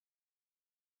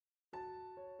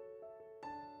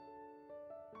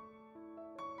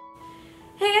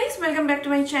Hey guys, welcome back to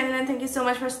my channel and thank you so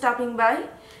much for stopping by.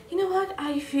 You know what?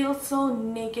 I feel so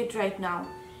naked right now.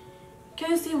 Can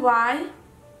you see why?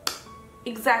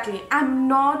 Exactly. I'm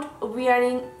not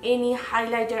wearing any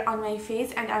highlighter on my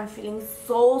face and I'm feeling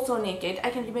so naked. I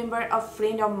can remember a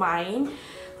friend of mine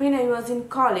when I was in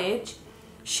college.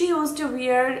 She used to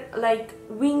wear like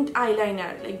winged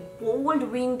eyeliner, like bold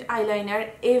winged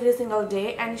eyeliner every single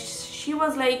day, and she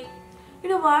was like, you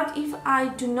know what, if I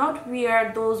do not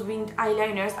wear those winged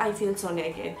eyeliners, I feel so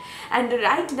naked. And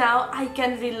right now I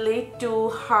can relate to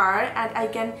her and I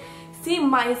can see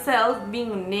myself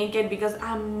being naked because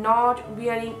I'm not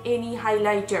wearing any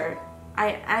highlighter.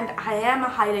 I am a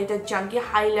highlighter junkie.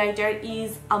 Highlighter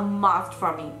is a must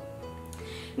for me.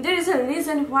 There is a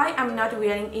reason why I'm not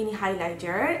wearing any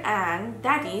highlighter, and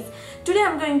that is today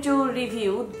I'm going to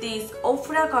review this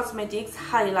OFRA Cosmetics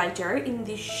highlighter in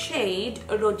the shade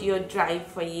Rodeo Drive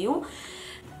for you.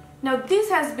 Now this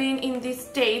has been in the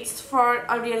States for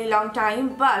a really long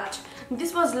time, but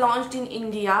this was launched in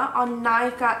India on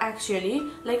Nykaa actually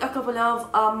like a couple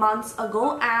of months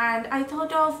ago, and I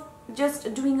thought of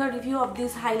just doing a review of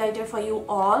this highlighter for you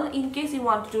all in case you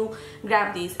want to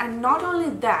grab this. And not only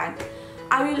that,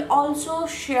 I will also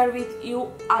share with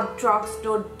you a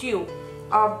drugstore dupe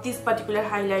of this particular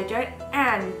highlighter,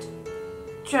 and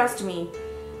trust me,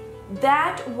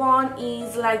 that one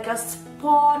is like a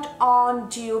spot on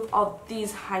dupe of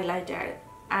this highlighter,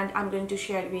 and I'm going to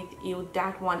share with you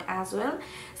that one as well.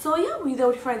 So yeah,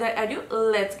 without further ado,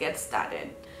 let's get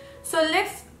started. So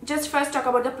let's just first talk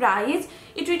about the price.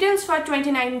 It retails for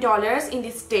 $29 in the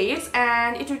States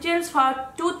and it retails for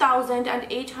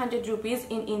 2,800 rupees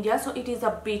in India, so it is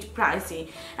a bit pricey.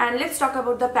 And let's talk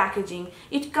about the packaging.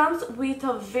 It comes with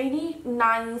a very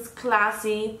nice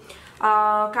classy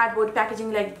cardboard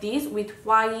packaging like this with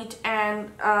white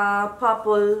and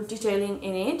purple detailing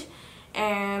in it,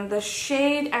 and the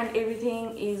shade and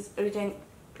everything is written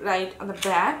right on the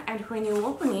back. And when you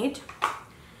open it,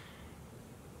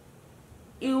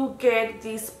 you get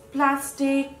this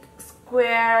plastic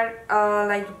square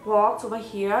like box over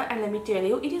here, and let me tell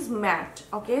you, it is matte.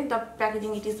 Okay, the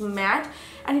packaging, it is matte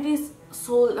and it is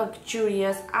so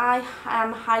luxurious. I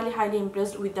am highly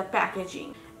impressed with the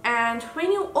packaging. And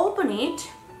when you open it,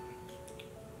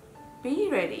 be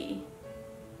ready.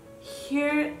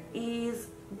 Here is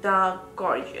the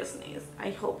gorgeousness. I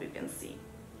hope you can see.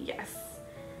 Yes,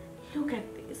 look at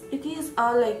this. It is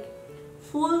a like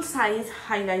full size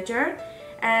highlighter,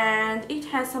 and it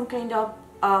has some kind of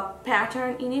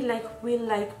pattern in it, like wheel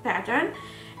like pattern.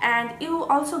 And you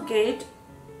also get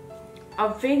a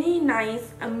very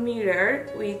nice mirror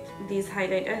with this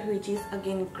highlighter, which is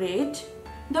again great.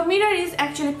 The mirror is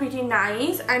actually pretty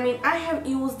nice. I mean, I have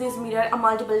used this mirror a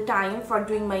multiple times for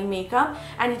doing my makeup,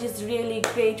 and it is really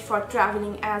great for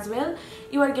traveling as well.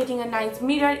 You are getting a nice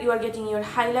mirror, you are getting your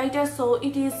highlighter, so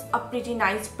it is a pretty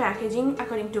nice packaging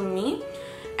according to me.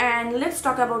 And let's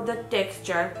talk about the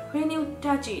texture. When you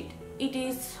touch it, it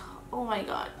is, oh my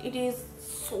god, it is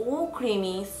so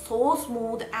creamy, so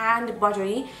smooth and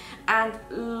buttery. And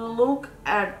look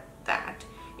at that,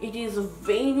 it is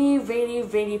very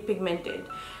pigmented.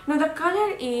 Now the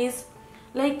color is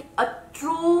like a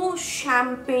true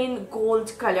champagne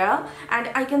gold color,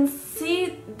 and I can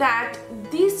see that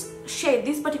this shade,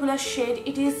 this particular shade,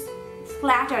 it is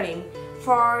flattering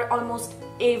for almost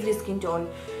every skin tone.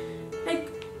 Like,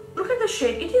 look at the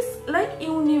shade, it is like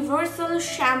universal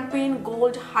champagne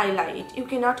gold highlight. You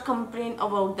cannot complain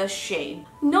about the shade.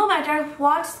 No matter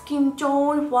what skin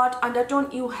tone, what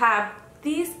undertone you have,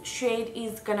 this shade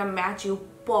is gonna match you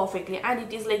perfectly, and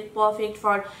it is like perfect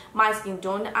for my skin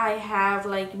tone. I have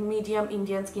like medium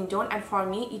Indian skin tone, and for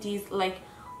me it is like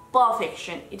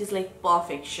perfection. It is like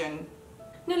perfection.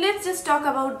 Now let's just talk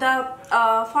about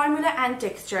the formula and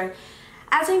texture.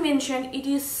 As I mentioned, it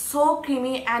is so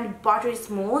creamy and buttery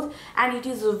smooth, and it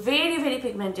is very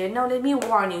pigmented. Now let me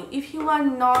warn you, if you are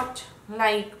not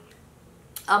like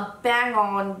a bang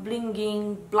on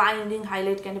blinging blinding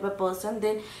highlight kind of a person,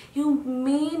 then you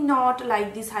may not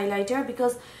like this highlighter,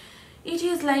 because it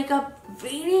is like a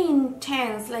very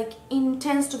intense, like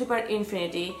intense to the power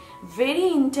infinity, very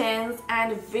intense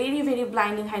and very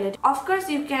blinding highlight. Of course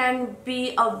you can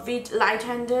be a bit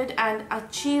light-handed and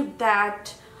achieve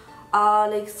that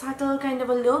like subtle kind of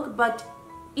a look, but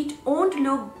it won't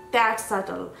look that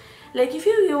subtle. Like if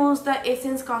you use the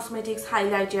Essence Cosmetics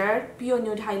highlighter, pure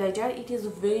nude highlighter, it is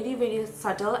very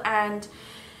subtle, and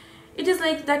it is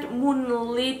like that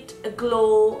moonlit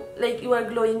glow, like you are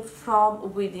glowing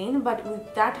from within. But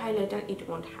with that highlighter, it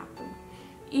won't happen.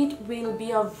 It will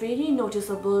be a very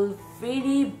noticeable,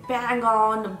 very bang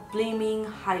on, gleaming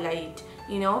highlight,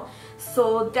 you know.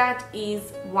 So that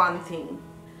is one thing.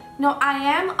 Now I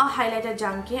am a highlighter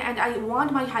junkie and I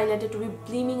want my highlighter to be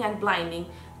gleaming and blinding.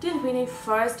 Till when I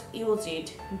first used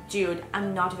it, dude,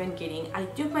 I'm not even kidding. I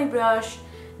took my brush,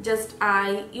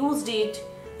 I used it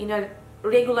in a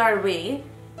regular way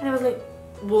and I was like,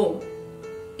 whoa.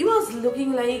 It was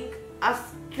looking like a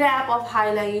strap of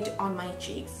highlight on my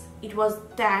cheeks. It was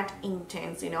that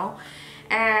intense, you know.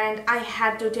 And I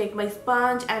had to take my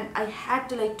sponge and I had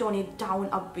to like tone it down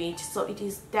a bit, so it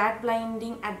is that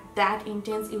blinding and that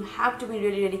intense. You have to be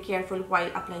really careful while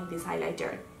applying this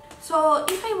highlighter. So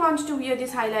if I want to wear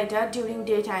this highlighter during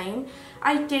daytime,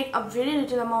 I take a very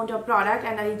little amount of product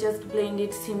and I just blend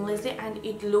it seamlessly, and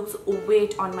it looks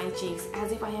wet on my cheeks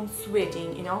as if I am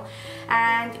sweating, you know.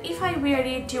 And if I wear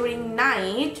it during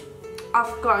night, of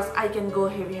course I can go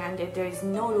heavy-handed. There is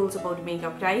no rules about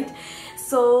makeup, right?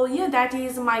 So yeah, that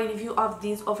is my review of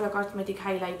this OFRA cosmetic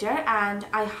highlighter, and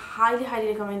I highly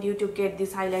recommend you to get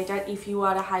this highlighter if you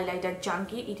are a highlighter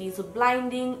junkie. It is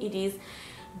blinding, it is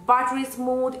buttery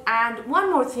smooth, and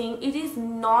one more thing, it is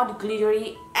not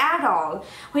glittery at all.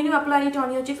 When you apply it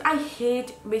on your cheeks, I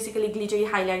hate basically glittery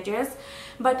highlighters,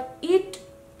 but it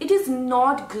is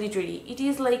not glittery. It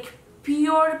is like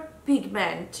pure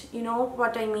pigment, you know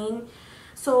what I mean.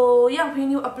 So yeah,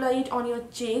 when you apply it on your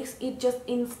cheeks, it just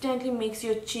instantly makes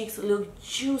your cheeks look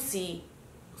juicy,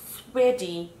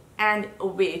 sweaty and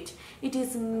wet. It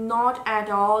is not at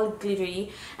all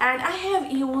glittery. And I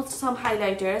have used some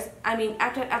highlighters, I mean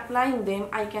after applying them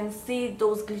I can see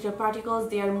those glitter particles,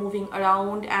 they are moving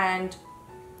around, and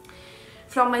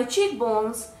from my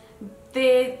cheekbones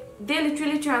they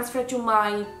literally transfer to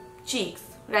my cheeks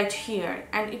right here,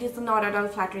 and it is not at all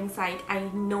flattering sight, I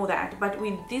know that, but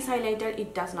with this highlighter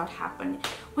it does not happen.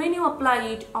 When you apply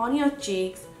it on your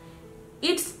cheeks,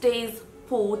 it stays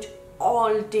put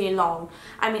all day long.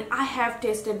 I mean, I have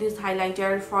tested this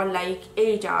highlighter for like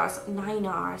 8 hours, 9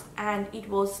 hours, and it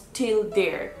was still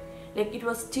there, like it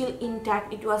was still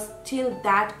intact, it was still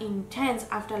that intense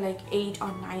after like 8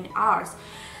 or 9 hours.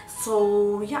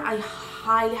 So yeah, I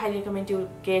highly recommend you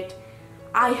get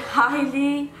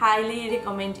highly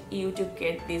recommend you to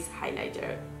get this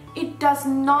highlighter. It does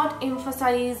not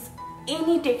emphasize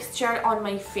any texture on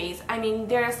my face. I mean,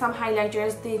 there are some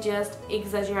highlighters, they just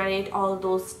exaggerate all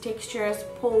those textures,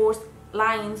 pores,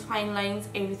 lines, fine lines,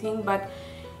 everything, but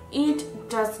it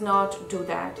does not do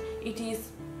that. It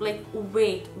is like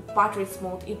wet, buttery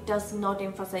smooth. It does not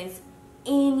emphasize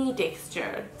any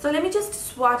texture. So let me just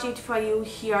swatch it for you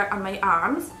here on my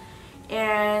arms.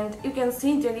 And you can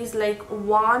see there is like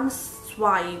one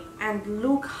swipe, and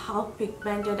look how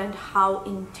pigmented and how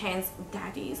intense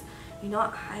that is. You know,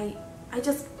 I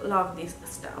just love this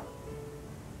stuff.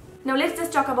 Now let's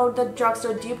just talk about the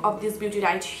Drugstore dupe of this beauty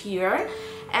right here.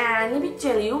 And let me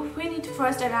tell you, when it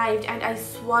first arrived and I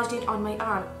swatched it on my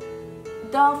arm,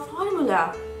 the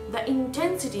formula, the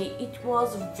intensity, it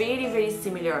was very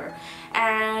similar.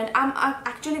 And I'm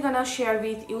actually gonna share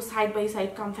with you side by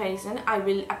side comparison. I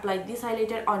will apply this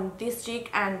highlighter on this cheek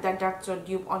and the Drugstore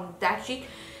dupe on that cheek,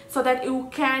 so that you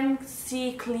can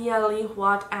see clearly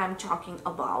what I'm talking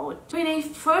about. When I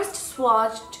first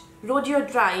swatched Rodeo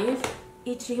Drive,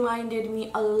 it reminded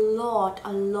me a lot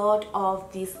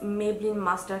of this Maybelline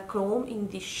Master Chrome in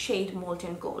the shade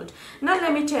Molten Gold. Now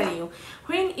let me tell you,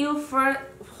 when you first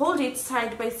hold it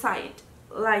side by side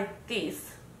like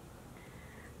this,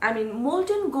 I mean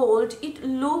Molten Gold, it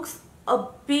looks a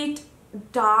bit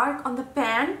dark on the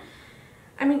pan.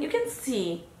 I mean, you can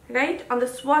see, right, on the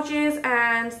swatches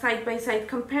and side by side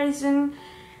comparison,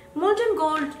 Molten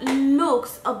Gold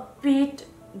looks a bit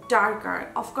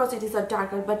darker. Of course it is a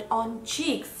darker, but on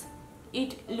cheeks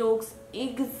it looks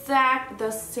exact the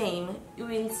same. You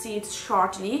will see it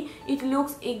shortly. It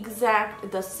looks exact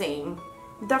the same.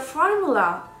 The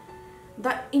formula,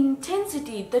 the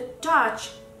intensity, the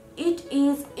touch, it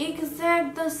is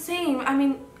exact the same. I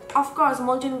mean, of course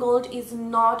Molten Gold is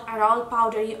not at all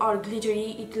powdery or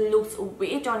glittery. It looks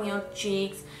wet on your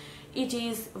cheeks. It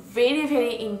is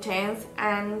very intense,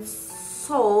 and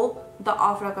so the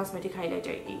OFRA cosmetic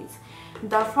highlighter is.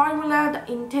 The formula,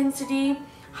 the intensity,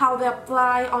 how they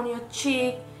apply on your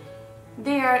cheek,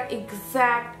 they are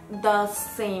exact the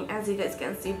same. As you guys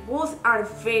can see, both are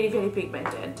very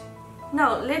pigmented.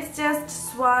 Now let's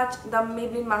just swatch the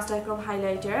Maybelline Master Chrome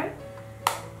highlighter,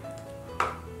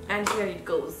 and here it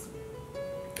goes.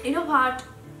 You know what,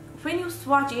 when you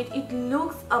swatch it, it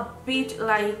looks a bit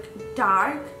like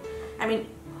dark. I mean,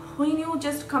 when you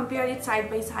just compare it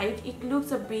side by side, it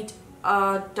looks a bit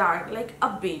dark, like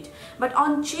a bit, but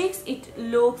on cheeks it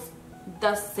looks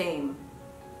the same.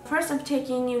 First I'm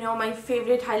taking, you know, my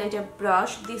favorite highlighter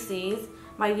brush. This is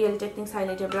my Real Techniques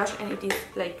highlighter brush, and it is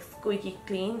like squeaky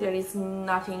clean. There is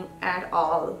nothing at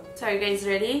all. So are you guys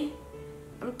ready?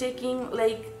 I'm taking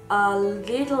like a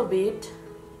little bit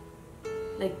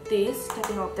like this,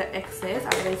 tapping off the excess,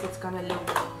 otherwise it's gonna look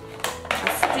a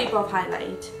strip of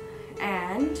highlight.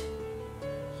 And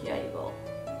here you go.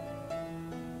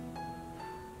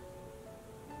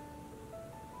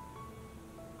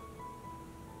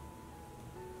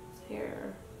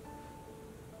 Here.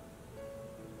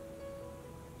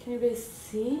 Can you guys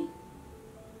see?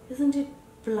 Isn't it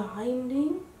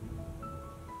blinding?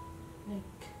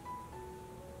 Like,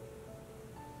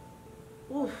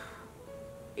 oof,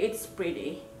 it's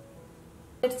pretty.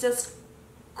 Let's just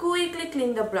quickly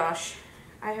clean the brush.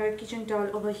 I have a kitchen towel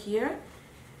over here,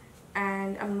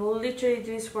 and I'm literally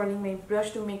just swirling my brush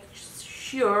to make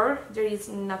sure there is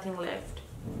nothing left.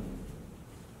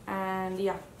 And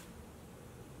yeah,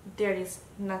 there is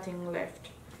nothing left.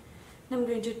 I'm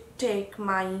going to take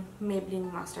my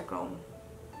Maybelline Master Chrome.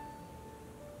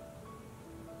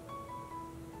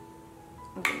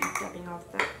 Okay, tapping off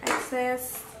the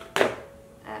excess,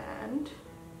 and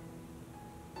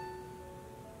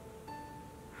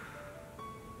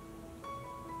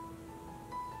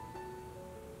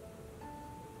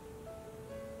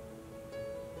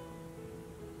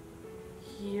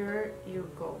here you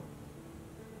go.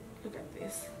 Look at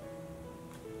this.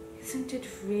 Isn't it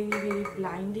really, really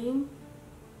blinding?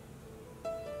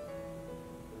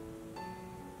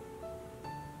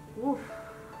 Oof.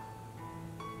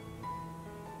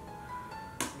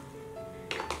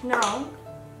 Now,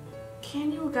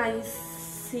 can you guys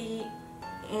see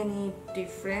any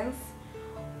difference?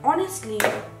 Honestly,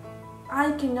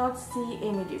 I cannot see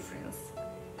any difference.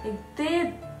 Like,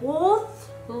 they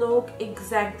both look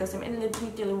exact the same. And let me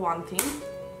tell you one thing.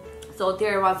 So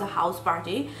there was a house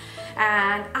party,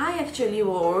 and I actually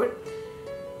wore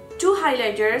two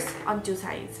highlighters on two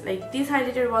sides. Like, this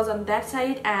highlighter was on that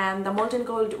side and the molten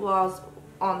gold was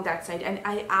on that side, and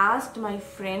I asked my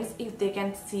friends if they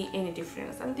can see any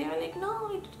difference, and they were like,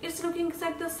 no, it's looking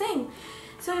exactly the same.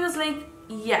 So I was like,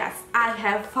 yes, I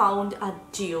have found a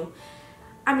dupe.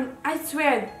 I mean, I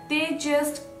swear, they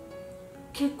just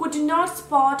could not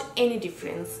spot any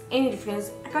difference.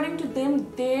 According to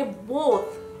them, they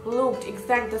both looked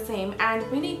exactly the same. And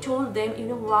when I told them, you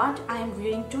know what, I am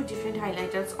wearing two different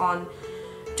highlighters on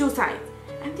two sides,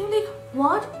 and they were like,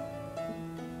 what?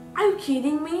 Are you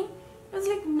kidding me? I was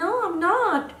like, no, I'm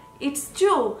not. It's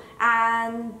true.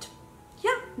 And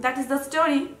yeah, that is the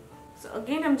story. So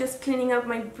again, I'm just cleaning up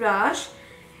my brush,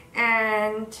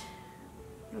 and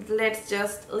let's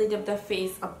just lit up the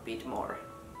face a bit more.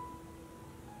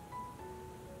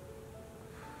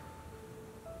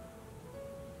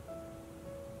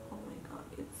 Oh my god,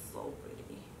 it's so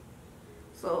pretty.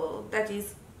 So that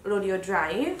is Rodeo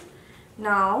Drive.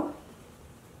 Now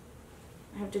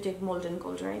I have to take molten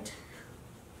gold, right?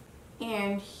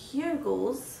 And here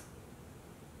goes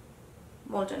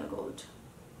molten gold.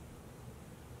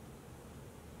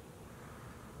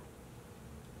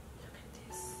 Look at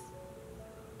this.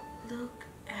 Look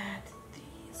at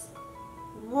these.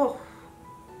 Whoa.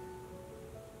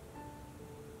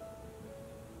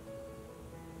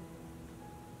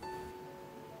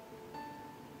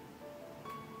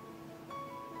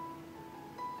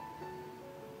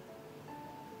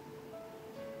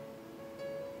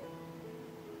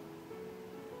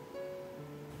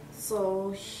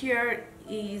 So here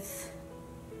is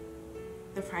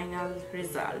the final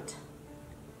result.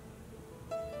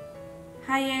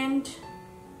 High-end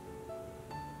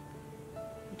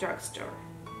drugstore.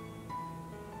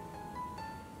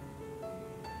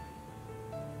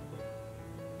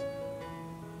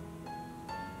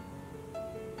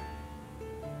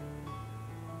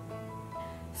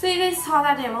 So you guys saw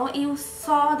that demo, you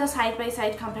saw the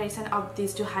side-by-side comparison of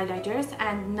these two highlighters,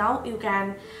 and now you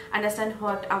can understand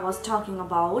what I was talking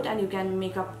about, and you can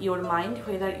make up your mind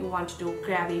whether you want to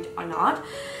grab it or not.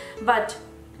 But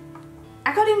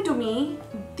according to me,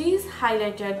 this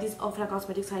highlighter, this OFRA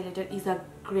Cosmetics highlighter, is a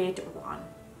great one.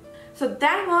 So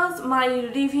that was my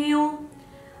review,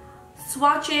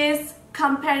 swatches,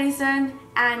 comparison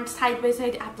and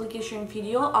side-by-side application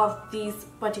video of this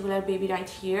particular baby right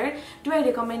here. Do I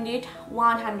recommend it?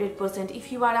 100%. If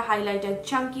you are a highlighter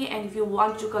junkie and if you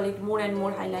want to collect more and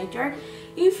more highlighter,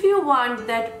 if you want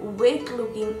that wet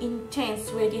looking intense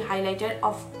sweaty highlighter,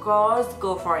 of course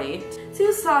go for it. So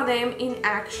you saw them in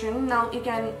action. Now you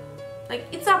can, like,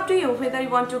 it's up to you whether you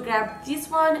want to grab this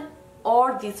one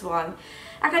or this one.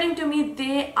 According to me,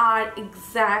 they are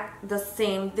exact the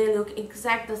same. They look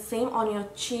exact the same on your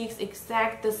cheeks,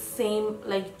 exact the same,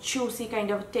 like juicy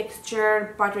kind of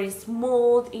texture, buttery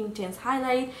smooth, intense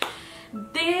highlight.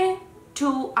 They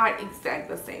two are exact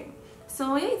the same.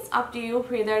 So yeah, it's up to you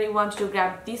whether you want to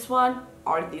grab this one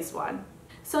or this one.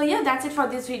 So yeah, that's it for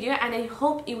this video, and I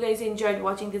hope you guys enjoyed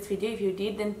watching this video. If you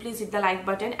did, then please hit the like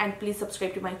button and please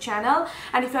subscribe to my channel.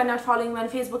 And if you are not following me on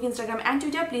Facebook, Instagram and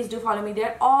Twitter, please do follow me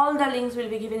there. All the links will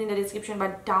be given in the description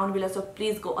but down below, so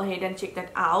please go ahead and check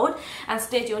that out and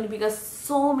stay tuned because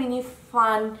so many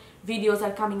fun videos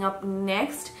are coming up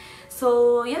next.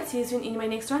 So yeah, see you soon in my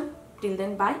next one. Till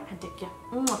then, bye and take care.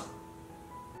 Mwah.